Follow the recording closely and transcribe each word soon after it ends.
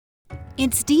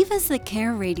It's Divas That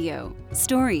Care Radio.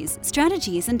 Stories,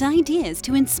 strategies, and ideas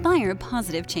to inspire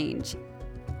positive change.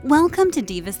 Welcome to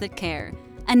Divas That Care,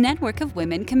 a network of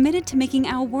women committed to making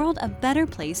our world a better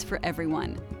place for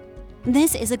everyone.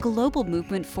 This is a global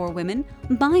movement for women,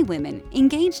 by women,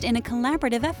 engaged in a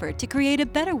collaborative effort to create a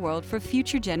better world for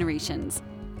future generations.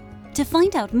 To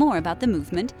find out more about the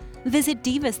movement, visit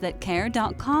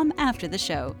divasthatcare.com after the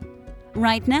show.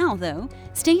 Right now, though,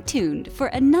 stay tuned for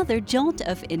another jolt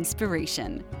of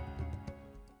inspiration.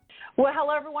 Well,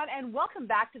 hello, everyone, and welcome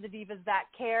back to the Divas That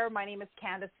Care. My name is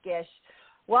Candace Gish.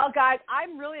 Well, guys,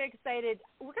 I'm really excited.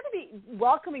 We're going to be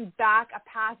welcoming back a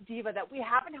past diva that we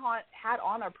haven't had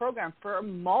on our program for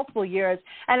multiple years,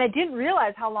 and I didn't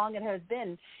realize how long it has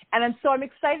been. And I'm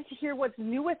excited to hear what's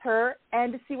new with her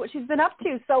and to see what she's been up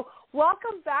to. So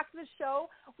welcome back to the show,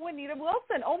 Juanita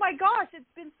Wilson. Oh, my gosh, it's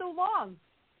been so long.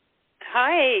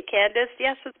 Hi, Candace.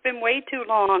 Yes, it's been way too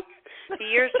long. The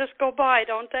years just go by,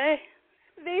 don't they?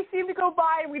 They seem to go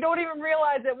by, and we don't even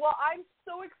realize it. Well, I'm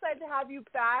so excited to have you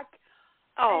back,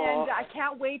 and I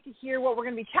can't wait to hear what we're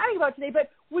going to be chatting about today. But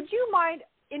would you mind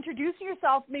introducing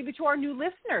yourself maybe to our new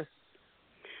listeners?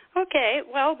 Okay.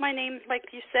 Well, my name,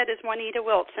 like you said, is Juanita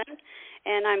Wilson,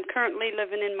 and I'm currently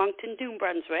living in Moncton, New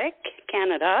Brunswick,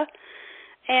 Canada.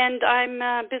 And I'm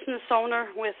a business owner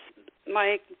with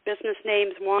my business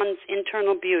name's Juan's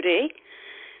Internal Beauty.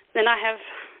 Then I have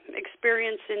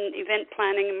experience in event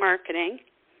planning and marketing.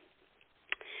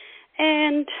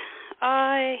 And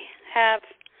I have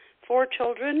 4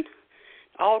 children,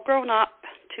 all grown up,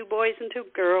 2 boys and 2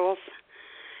 girls,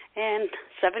 and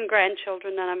 7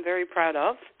 grandchildren that I'm very proud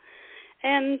of.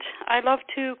 And I love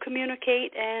to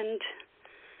communicate and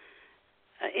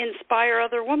inspire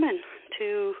other women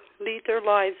to lead their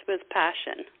lives with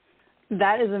passion.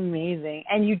 That is amazing.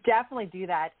 And you definitely do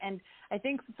that. And I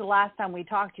think since the last time we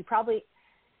talked, you probably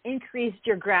increased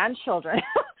your grandchildren.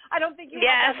 I don't think you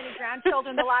had that many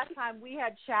grandchildren the last time we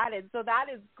had chatted. So that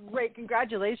is great.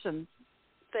 Congratulations.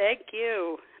 Thank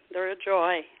you. They're a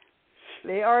joy.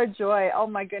 They are a joy. Oh,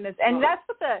 my goodness. And that's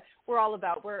what we're all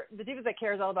about. The Divas That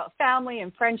Care is all about family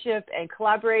and friendship and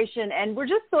collaboration. And we're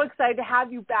just so excited to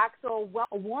have you back. So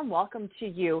a warm welcome to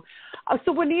you.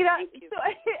 So, Juanita, so,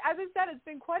 as I said, it's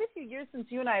been quite a few years since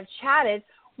you and I have chatted.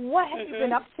 What have you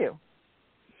been up to?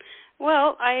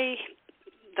 Well,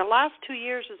 the last 2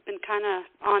 years has been kind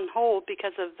of on hold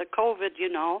because of the COVID,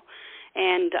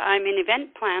 and I'm an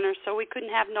event planner, so we couldn't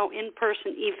have no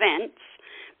in-person events.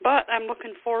 But I'm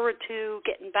looking forward to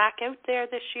getting back out there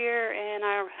this year, and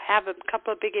I have a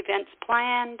couple of big events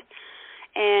planned,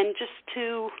 and just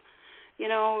to,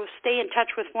 stay in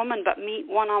touch with women, but meet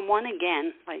one-on-one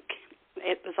again. Like,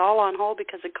 it was all on hold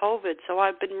because of COVID, so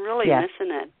I've been really missing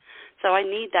it. So I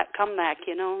need that comeback,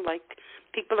 like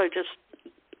people are just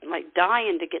like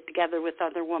dying to get together with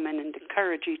other women and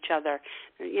encourage each other.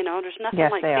 There's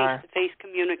nothing like face-to-face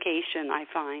communication, I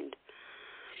find.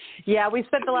 Yeah, we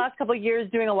spent the last couple of years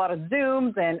doing a lot of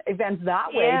Zooms and events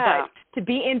that way, but to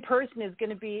be in person is going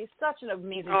to be such an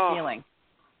amazing feeling.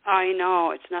 I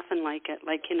know. It's nothing like it.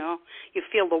 Like, you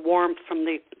feel the warmth from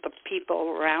the people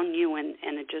around you, and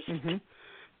it just,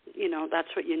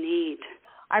 that's what you need.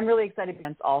 I'm really excited for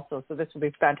events also, so this will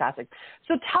be fantastic.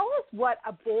 So tell us what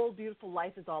A Bold, Beautiful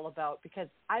Life is all about, because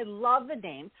I love the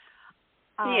name.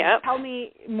 Tell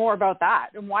me more about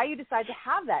that and why you decided to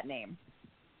have that name.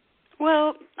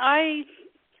 Well, I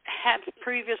had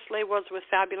previously was with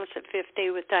Fabulous at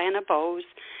 50 with Diana Bose.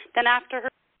 Then after her,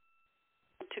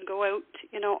 to go out,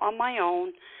 on my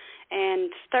own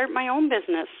and start my own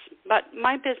business. But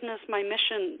my business, my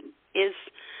mission is,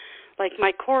 like,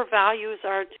 my core values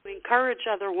are to encourage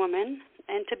other women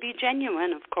and to be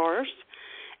genuine, of course,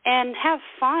 and have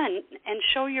fun and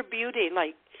show your beauty,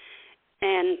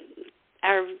 and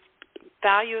our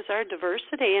values are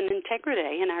diversity and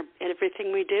integrity in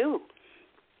everything we do.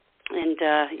 And,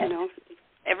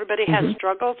 everybody has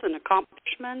struggles and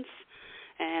accomplishments,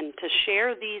 and to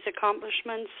share these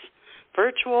accomplishments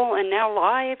virtual and now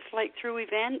live, like through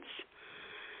events,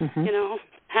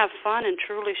 have fun and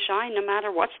truly shine no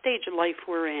matter what stage of life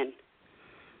we're in.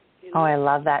 Oh, I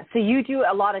love that. So you do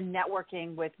a lot of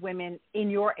networking with women in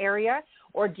your area,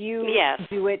 or do you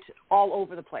do it all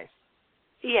over the place?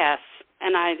 Yes,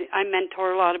 and I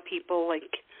mentor a lot of people,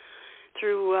 like,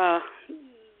 through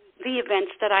the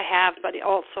events that I have, but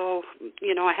also,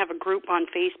 I have a group on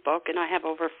Facebook, and I have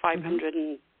over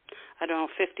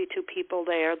 552 people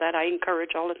there that I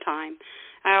encourage all the time.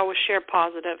 I always share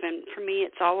positive, and for me,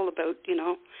 it's all about,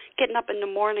 getting up in the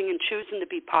morning and choosing to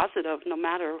be positive no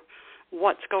matter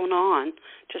what's going on.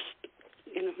 Just,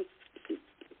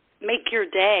 make your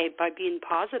day by being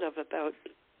positive about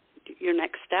your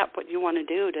next step, what you want to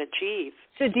do to achieve.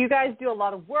 So do you guys do a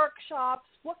lot of workshops?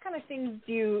 What kind of things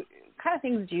do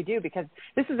you do? Because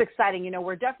this is exciting. You know,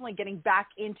 we're definitely getting back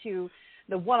into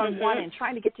the one-on-one and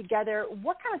trying to get together.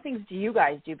 What kind of things do you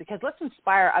guys do? Because let's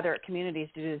inspire other communities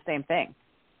to do the same thing.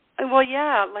 Well,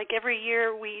 yeah, like every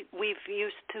year we've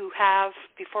used to have,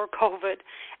 before COVID,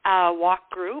 a walk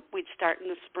group. We'd start in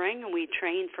the spring and we'd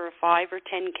train for a 5 or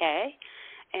 10K,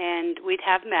 and we'd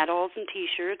have medals and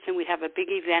T-shirts, and we'd have a big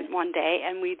event one day,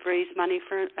 and we'd raise money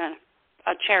for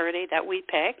a charity that we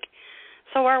pick.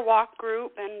 So our walk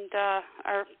group and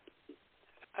our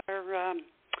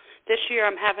this year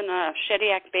I'm having a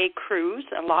Shediac Bay cruise,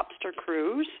 a lobster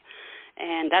cruise,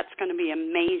 and that's going to be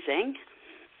amazing.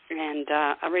 And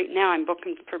right now I'm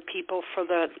booking for people for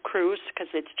the cruise because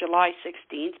it's July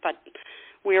 16th, but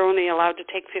we're only allowed to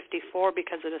take 54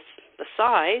 because of the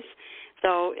size.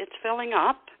 So it's filling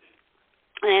up.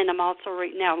 And I'm also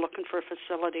right now looking for a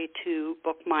facility to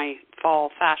book my fall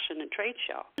fashion and trade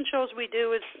show. The shows we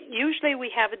do is usually we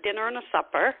have a dinner and a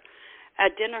supper.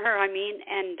 And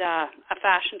a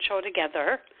fashion show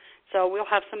together. So we'll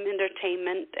have some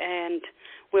entertainment, and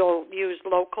we'll use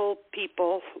local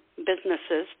people,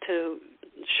 businesses, to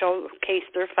showcase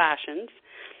their fashions.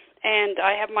 And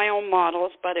I have my own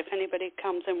models, but if anybody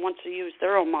comes and wants to use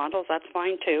their own models, that's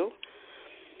fine too.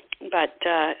 But,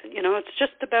 it's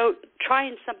just about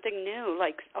trying something new.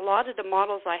 Like a lot of the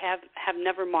models I have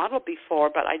never modeled before,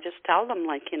 but I just tell them,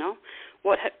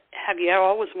 what have you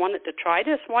always wanted to try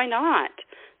this? Why not?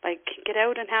 Like, get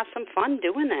out and have some fun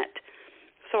doing it.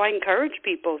 So I encourage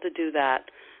people to do that.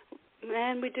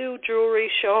 And we do jewelry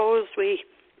shows.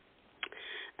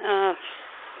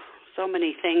 So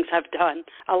many things I've done.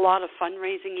 A lot of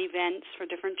fundraising events for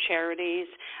different charities.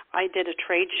 I did a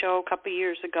trade show a couple of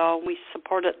years ago. We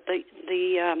supported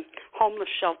the homeless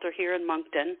shelter here in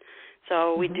Moncton.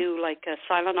 So we do like a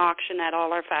silent auction at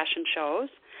all our fashion shows,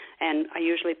 and I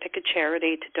usually pick a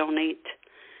charity to donate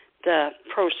the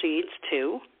proceeds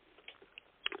to.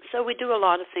 So we do a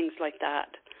lot of things like that.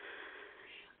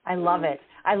 I love it.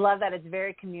 I love that it's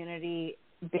very community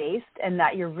based and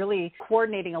that you're really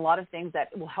coordinating a lot of things that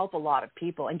will help a lot of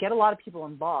people and get a lot of people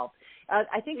involved.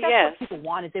 I think that's what people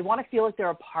want, is they want to feel like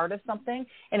they're a part of something.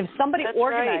 And if somebody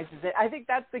organizes it, I think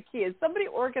that's the key. If somebody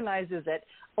organizes it,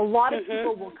 a lot of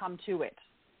people will come to it.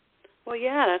 Well,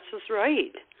 yeah, that's just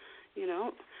right.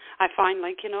 I find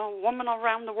women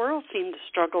around the world seem to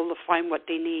struggle to find what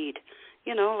they need.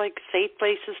 Like safe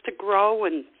places to grow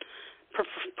and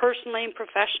personally and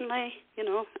professionally,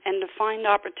 and to find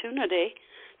opportunity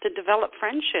to develop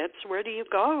friendships. Where do you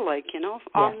go?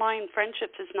 Online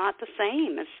friendships is not the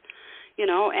same as,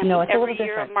 and no, it's every a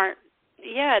year different.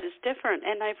 it is different.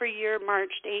 And every year,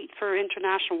 March 8th for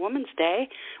International Women's Day,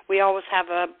 we always have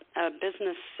a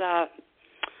business,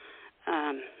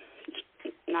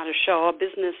 not a show, a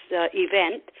business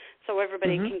event, so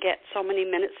everybody can get so many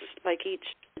minutes, each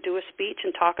do a speech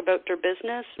and talk about their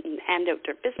business and hand out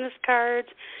their business cards,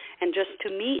 and just to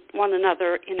meet one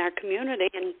another in our community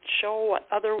and show what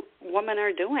other women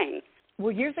are doing.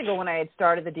 Well, years ago when I had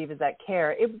started the Divas That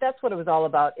Care, that's what it was all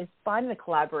about, is finding the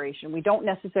collaboration. We don't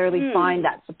necessarily find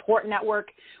that support network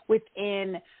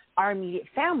within our immediate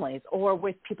families or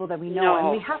with people that we know. No.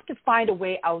 And we have to find a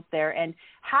way out there, and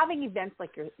having events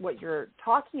like what you're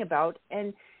talking about,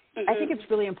 and I think it's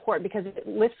really important because it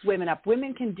lifts women up.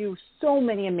 Women can do so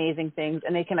many amazing things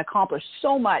and they can accomplish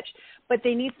so much, but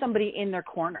they need somebody in their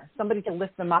corner, somebody to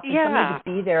lift them up and somebody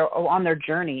to be there on their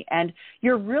journey. And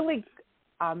you're really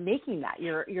making that.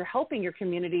 You're helping your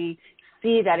community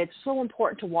see that it's so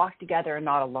important to walk together and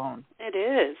not alone. It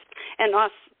is. And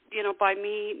us, by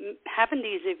me having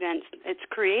these events, it's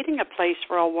creating a place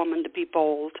for a woman to be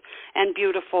bold and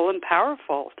beautiful and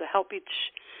powerful, to help each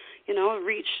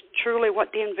reach truly what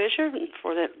they envision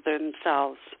for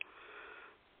themselves.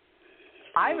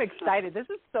 I'm excited. This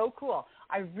is so cool.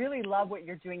 I really love what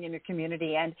you're doing in your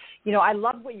community. And, I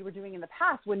loved what you were doing in the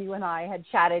past when you and I had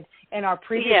chatted in our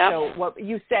previous show. What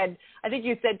you said, I think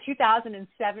you said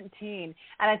 2017.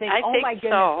 And I think, oh my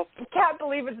goodness, I can't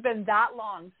believe it's been that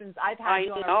long since I've had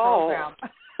you on our program.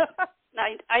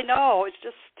 I know. It's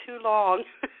just too long.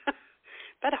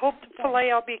 But hopefully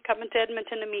I'll be coming to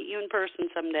Edmonton to meet you in person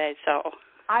someday. So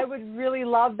I would really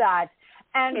love that.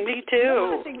 And me too.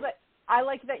 One of the things that I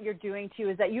like that you're doing too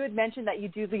is that you had mentioned that you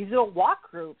do these little walk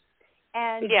groups,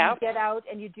 and you get out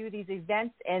and you do these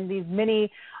events and these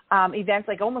mini events,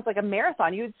 almost like a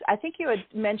marathon. I think you had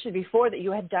mentioned before that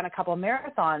you had done a couple of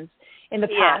marathons in the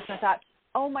past. And I thought,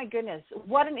 oh my goodness,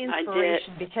 what an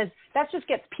inspiration, because that just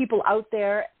gets people out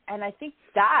there. And I think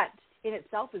that in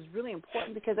itself is really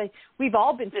important because we've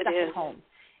all been stuck at home.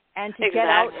 and to get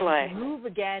out and to move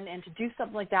again and to do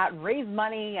something like that and raise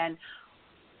money. And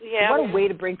what a way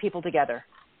to bring people together.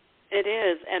 It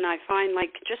is, and I find,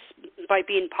 like, just by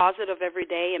being positive every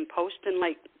day and posting,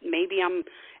 like, maybe I'm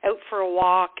out for a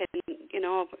walk and, you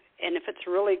know, and if it's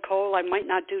really cold, I might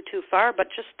not do too far, but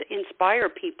just to inspire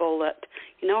people that,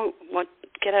 you know,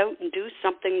 get out and do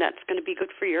something that's going to be good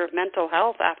for your mental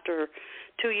health after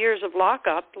 2 years of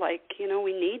lockup. Like, you know,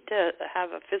 we need to have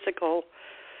a physical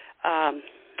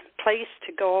place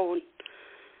to go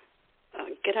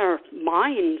and get our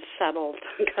minds settled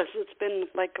because it's been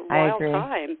like a wild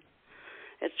time.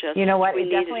 It's just, you know what, it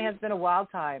definitely has been a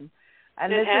wild time.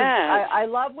 And I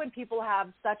love when people have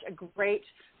such a great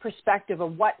perspective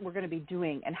of what we're going to be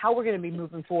doing and how we're going to be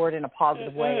moving forward in a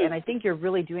positive way. And I think you're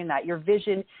really doing that. Your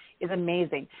vision is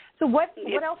amazing. So what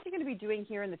else are you going to be doing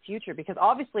here in the future? Because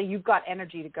obviously you've got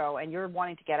energy to go and you're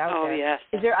wanting to get out there. Yes.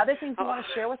 Is there other things you want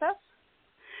to share with us?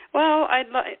 Well,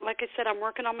 like I said, I'm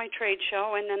working on my trade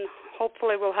show, and then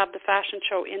hopefully we'll have the fashion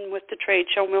show in with the trade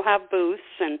show, and we'll have booths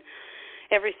and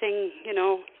everything, you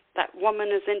know, that woman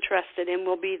is interested in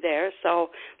will be there. So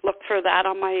look for that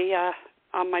on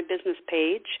my business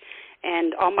page.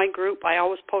 And on my group, I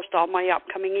always post all my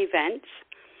upcoming events.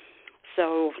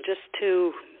 So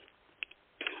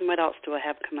what else do I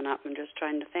have coming up? I'm just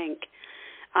trying to think.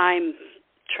 I'm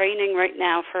training right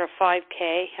now for a 5K.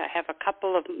 I have a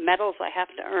couple of medals I have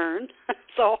to earn.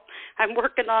 So I'm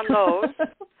working on those.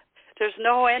 There's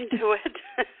no end to it.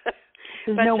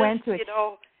 There's no end to it. You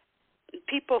know,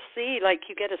 people see, like,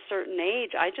 you get a certain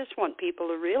age. I just want people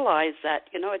to realize that,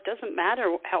 you know, it doesn't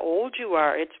matter how old you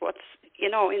are. It's what's, you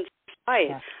know,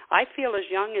 inside. Yeah. I feel as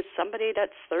young as somebody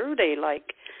that's 30. Like,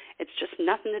 it's just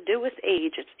nothing to do with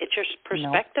age. It's your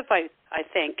perspective, I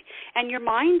think, and your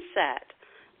mindset.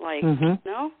 Like, you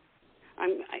know,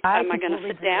 am I going to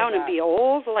sit down and be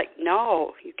old? Like,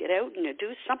 no, you get out and you do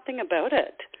something about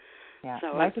it. Yeah.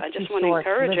 So I just want to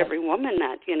encourage every woman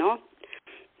that, you know,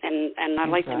 and I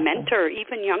like to mentor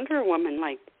even younger women,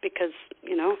 like, because,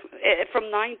 you know, from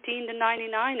 19 to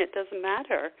 99, it doesn't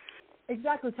matter.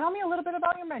 Exactly. Tell me a little bit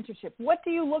about your mentorship. What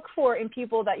do you look for in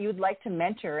people that you'd like to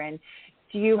mentor? And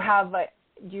do you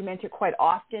mentor quite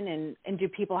often? And do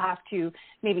people have to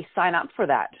maybe sign up for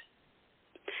that?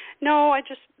 No, I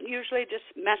just usually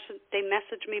they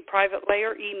message me privately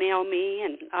or email me,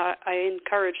 and I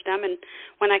encourage them. And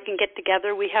when I can get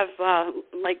together, we have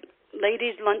like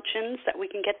ladies' luncheons that we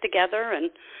can get together.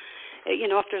 And, you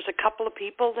know, if there's a couple of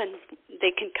people, then they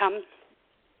can come.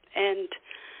 And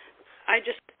I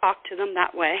just talk to them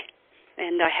that way.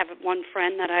 And I have one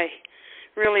friend that I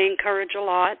really encourage a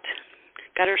lot.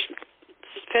 Got her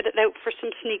fitted out for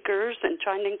some sneakers and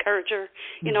trying to encourage her,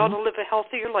 you know, to live a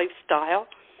healthier lifestyle.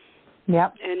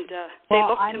 Yep. And they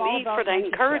look to me for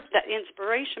the that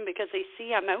inspiration because they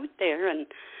see I'm out there and,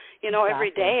 you know,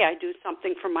 every day I do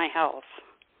something for my health.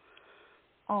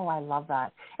 Oh, I love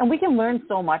that. And we can learn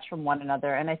so much from one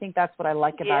another, and I think that's what I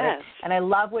like about it. And I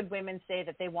love when women say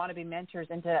that they want to be mentors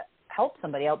and to help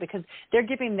somebody out because they're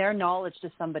giving their knowledge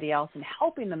to somebody else and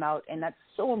helping them out, and that's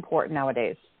so important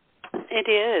nowadays. It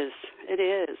is. It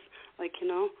is. Like, you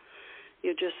know,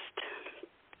 you just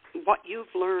what you've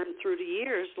learned through the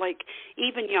years, like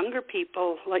even younger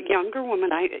people, like younger women,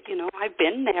 I've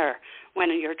been there when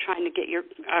you're trying to get your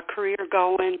career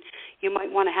going. You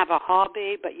might want to have a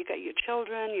hobby, but you got your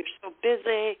children, you're so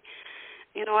busy.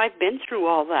 You know, I've been through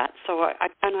all that, so I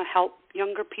kind of help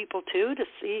younger people too to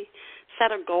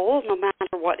set a goal no matter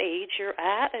what age you're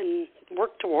at and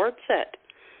work towards it.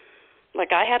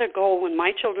 Like I had a goal when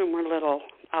my children were little.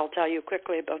 I'll tell you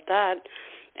quickly about that.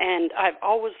 And I've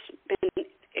always been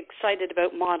excited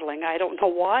about modeling. I don't know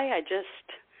why.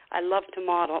 I love to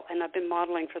model, and I've been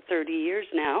modeling for 30 years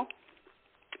now.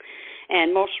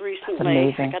 And most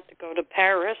recently, I got to go to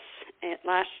Paris. And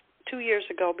 2 years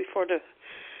ago, before the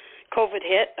COVID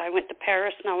hit, I went to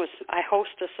Paris, and I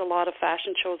hostess a lot of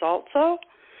fashion shows also.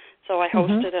 So I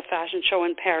hosted a fashion show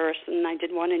in Paris, and I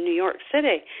did one in New York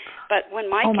City. But when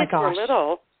my kids were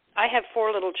little, I had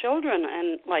 4 little children,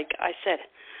 and like I said,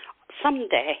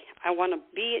 someday I want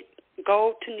to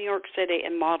go to New York City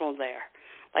and model there.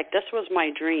 Like this was my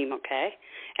dream, okay?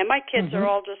 And my kids are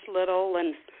all just little,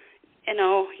 and you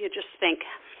know, you just think,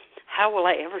 how will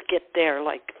I ever get there?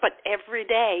 Like, but every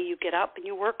day you get up and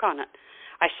you work on it.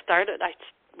 I started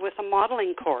with a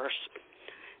modeling course,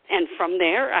 and from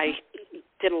there I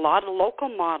did a lot of local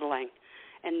modeling,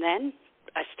 and then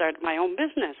I started my own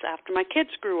business after my kids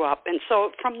grew up, and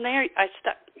so from there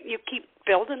you keep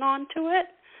building onto it.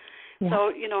 Yeah. So,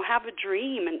 you know, have a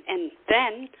dream, and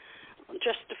then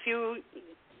just 2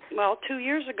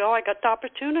 years ago, I got the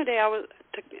opportunity. I was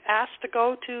asked to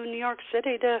go to New York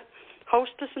City to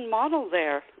hostess and model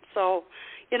there. So,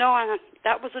 you know,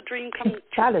 that was a dream come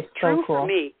that is so true cool. for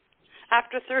me.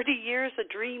 After 30 years, a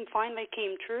dream finally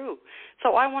came true.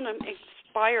 So I want to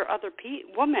inspire other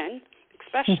women,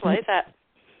 especially, that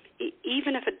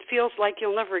even if it feels like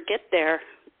you'll never get there,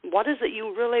 what is it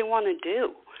you really want to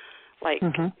do? Like,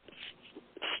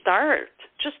 start.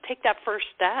 Just take that first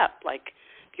step. Like,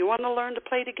 if you want to learn to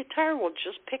play the guitar, well,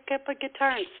 just pick up a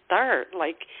guitar and start.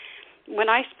 Like, when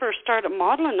I first started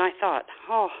modeling, I thought,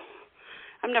 oh,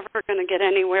 I'm never going to get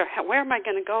anywhere. Where am I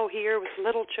going to go here with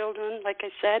little children, like I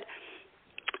said?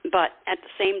 But at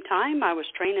the same time, I was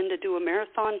training to do a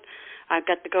marathon. I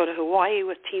got to go to Hawaii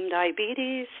with Team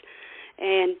Diabetes.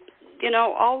 And, you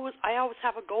know, I always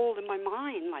have a goal in my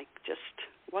mind, like just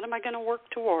what am I going to work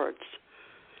towards?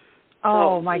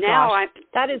 Oh, so my gosh.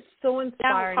 That is so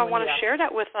inspiring. Now I want to share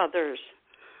that with others.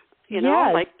 You know,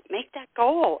 yes. like make that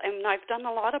goal. And I've done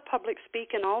a lot of public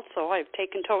speaking also. I've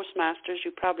taken Toastmasters,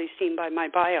 you've probably seen by my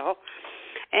bio.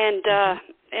 And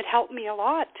it helped me a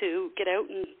lot to get out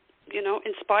and, you know,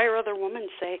 inspire other women,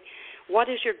 say, what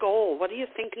is your goal? What are you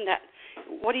thinking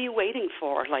what are you waiting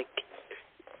for? Like,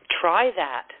 try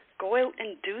that. Go out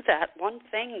and do that one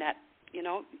thing that, you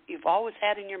know, you've always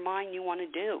had in your mind you want to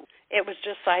do. It was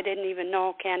just I didn't even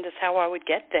know, Candace, how I would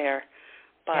get there.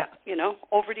 But, you know,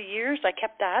 over the years I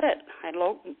kept at it. I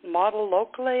modeled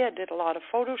locally. I did a lot of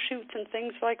photo shoots and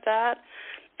things like that.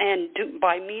 And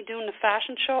by me doing the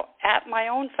fashion show, at my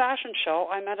own fashion show,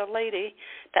 I met a lady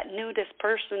that knew this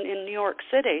person in New York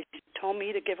City. She told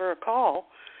me to give her a call.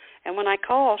 And when I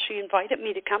called, she invited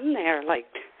me to come there.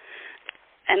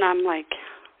 And I'm like,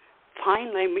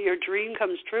 finally, your dream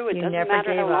comes true. It doesn't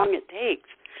matter how long it takes.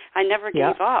 I never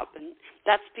gave up. And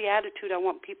that's the attitude I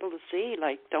want people to see.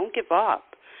 Like, don't give up.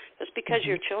 Just because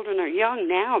your children are young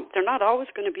now, they're not always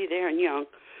going to be there and young.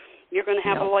 You're going to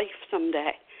have a life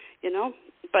someday, you know.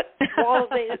 But while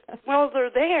they're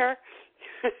there,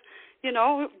 you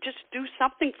know, just do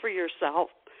something for yourself.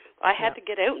 I had to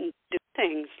get out and do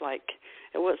things. Like,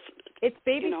 it's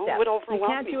baby steps. Would overwhelm you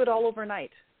can't do it all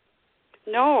overnight.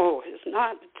 No, it's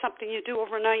not something you do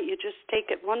overnight. You just take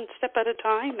it one step at a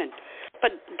time,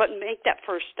 but make that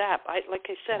first step. Like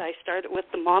I said, I started with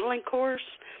the modeling course,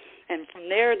 and from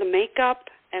there the makeup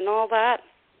and all that,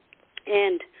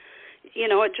 and you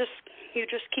know, you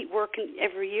just keep working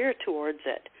every year towards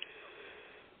it,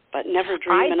 but never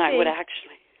dreaming I would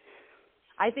actually.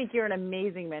 I think you're an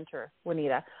amazing mentor,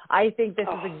 Juanita. I think this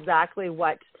is exactly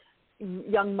what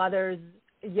young mothers,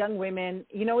 young women,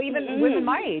 you know, even women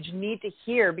my age need to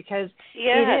hear, because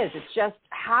it is. It's just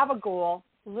have a goal,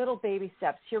 little baby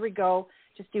steps. Here we go.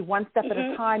 Just do one step at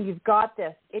a time. You've got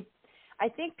this. I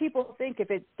think people think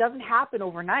if it doesn't happen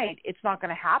overnight, it's not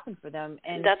going to happen for them.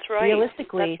 And that's right.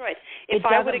 Realistically, that's right. If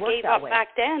I would have gave up back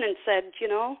then and said, you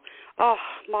know,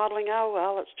 modeling,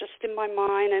 it's just in my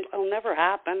mind, it'll never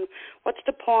happen. What's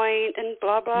the point? And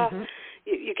blah, blah.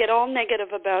 You get all negative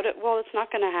about it. Well, it's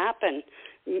not going to happen.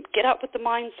 Get up with the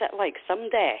mindset like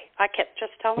someday. I kept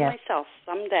just telling myself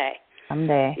someday.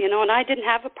 Someday. You know, and I didn't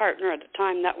have a partner at the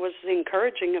time that was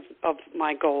encouraging of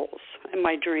my goals and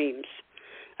my dreams.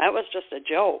 That was just a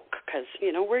joke because,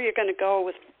 you know, where are you going to go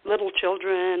with little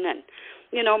children? And,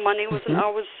 you know, money wasn't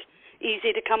always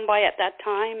easy to come by at that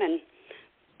time.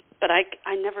 But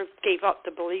I never gave up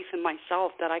the belief in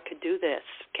myself that I could do this,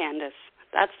 Candace.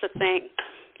 That's the thing.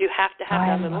 You have to have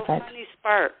that little tiny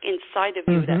spark inside of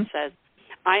you that says,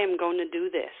 I am going to do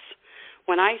this.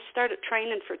 When I started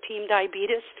training for Team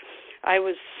Diabetes, I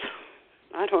was,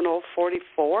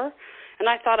 44, and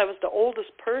I thought I was the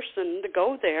oldest person to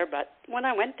go there. But when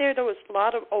I went there was a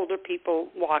lot of older people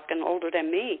walking, older than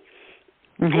me.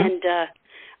 And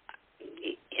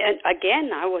again,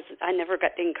 I never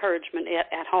got the encouragement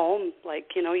at home, like,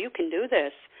 you know, you can do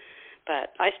this.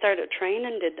 But I started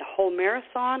training, did the whole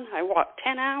marathon. I walked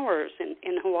 10 hours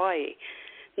in Hawaii,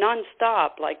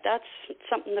 nonstop. Like, that's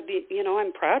something to be, you know,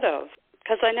 I'm proud of.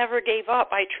 Because I never gave up.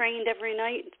 I trained every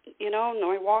night, you know, and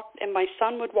I walked, and my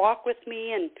son would walk with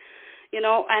me, and, you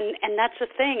know, and that's the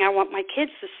thing. I want my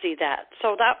kids to see that.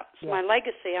 So that's my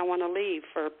legacy I want to leave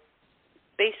for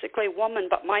basically women,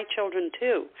 but my children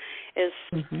too, is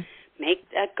make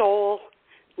that goal.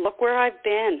 Look where I've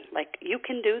been. Like, you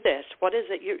can do this. What is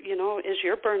it, you know, is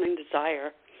your burning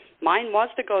desire? Mine was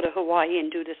to go to Hawaii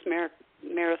and do this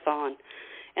marathon.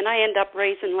 And I end up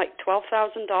raising like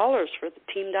 $12,000 for the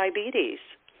Team Diabetes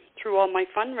through all my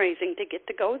fundraising to get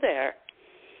to go there.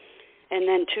 And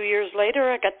then 2 years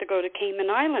later, I got to go to Cayman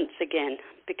Islands again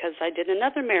because I did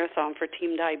another marathon for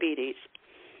Team Diabetes.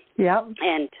 Yeah.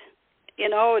 And, you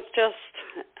know, it's just,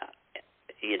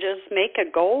 you just make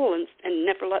a goal and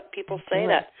never let people say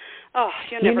that,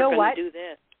 you're never going to do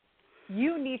this.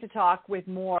 you need to talk with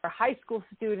more high school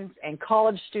students and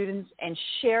college students and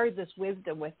share this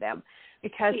wisdom with them.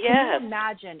 Because can you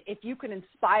imagine if you can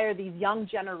inspire these young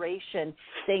generation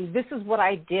saying, this is what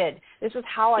I did, this is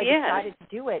how I decided to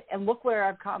do it, and look where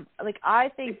I've come. Like, I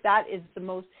think that is the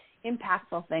most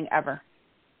impactful thing ever.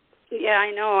 Yeah,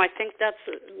 I know. I think that's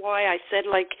why I said,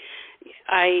 like,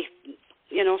 I,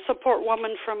 support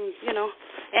women from,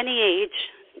 any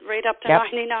age, right up to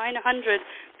 99, 100,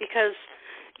 because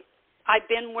I've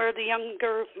been where the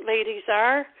younger ladies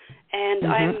are, and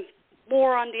I'm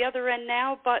more on the other end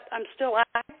now, but I'm still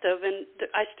active, and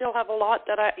I still have a lot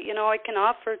that I can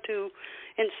offer to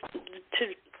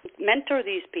mentor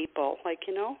these people,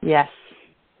 Yes.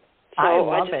 So I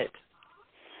love it.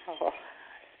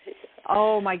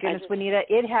 Oh, my goodness, Juanita,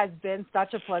 it has been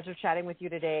such a pleasure chatting with you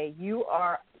today. You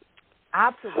are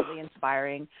absolutely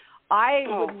inspiring. I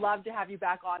would love to have you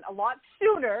back on a lot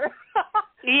sooner.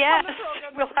 Yes,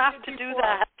 we'll have to do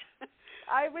that.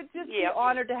 I would just be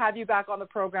honored to have you back on the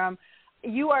program.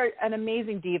 You are an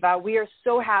amazing diva. We are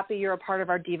so happy you're a part of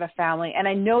our diva family, and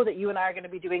I know that you and I are going to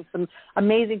be doing some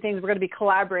amazing things. We're going to be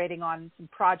collaborating on some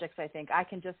projects, I think. I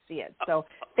can just see it. So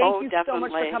thank you so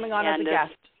much for coming on as a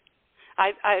guest.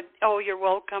 You're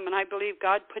welcome, and I believe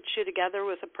God put you together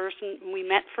with a person we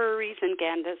met for a reason,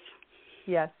 Candace.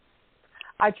 Yes.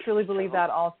 I truly believe that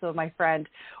also, my friend.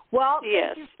 Well,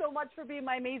 thank you so much for being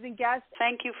my amazing guest.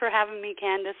 Thank you for having me,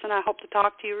 Candace, and I hope to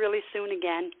talk to you really soon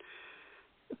again.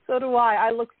 So do I.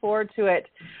 I look forward to it.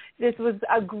 This was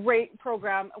a great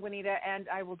program, Juanita, and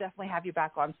I will definitely have you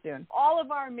back on soon. All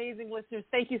of our amazing listeners,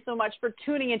 thank you so much for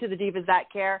tuning into the Divas That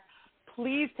Care.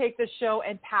 Please take this show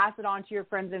and pass it on to your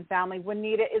friends and family.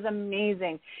 Juanita is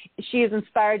amazing. She has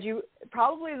inspired you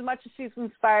probably as much as she's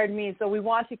inspired me, so we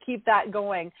want to keep that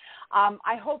going.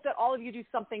 I hope that all of you do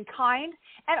something kind.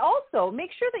 And also,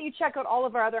 make sure that you check out all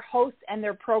of our other hosts and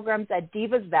their programs at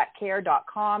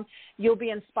divasthatcare.com. You'll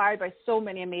be inspired by so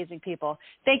many amazing people.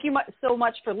 Thank you so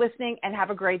much for listening, and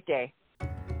have a great day.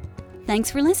 Thanks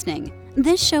for listening.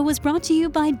 This show was brought to you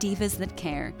by Divas That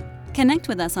Care. Connect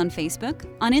with us on Facebook,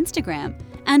 on Instagram,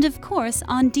 and of course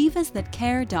on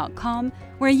divasthatcare.com,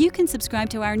 where you can subscribe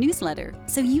to our newsletter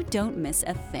so you don't miss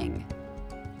a thing.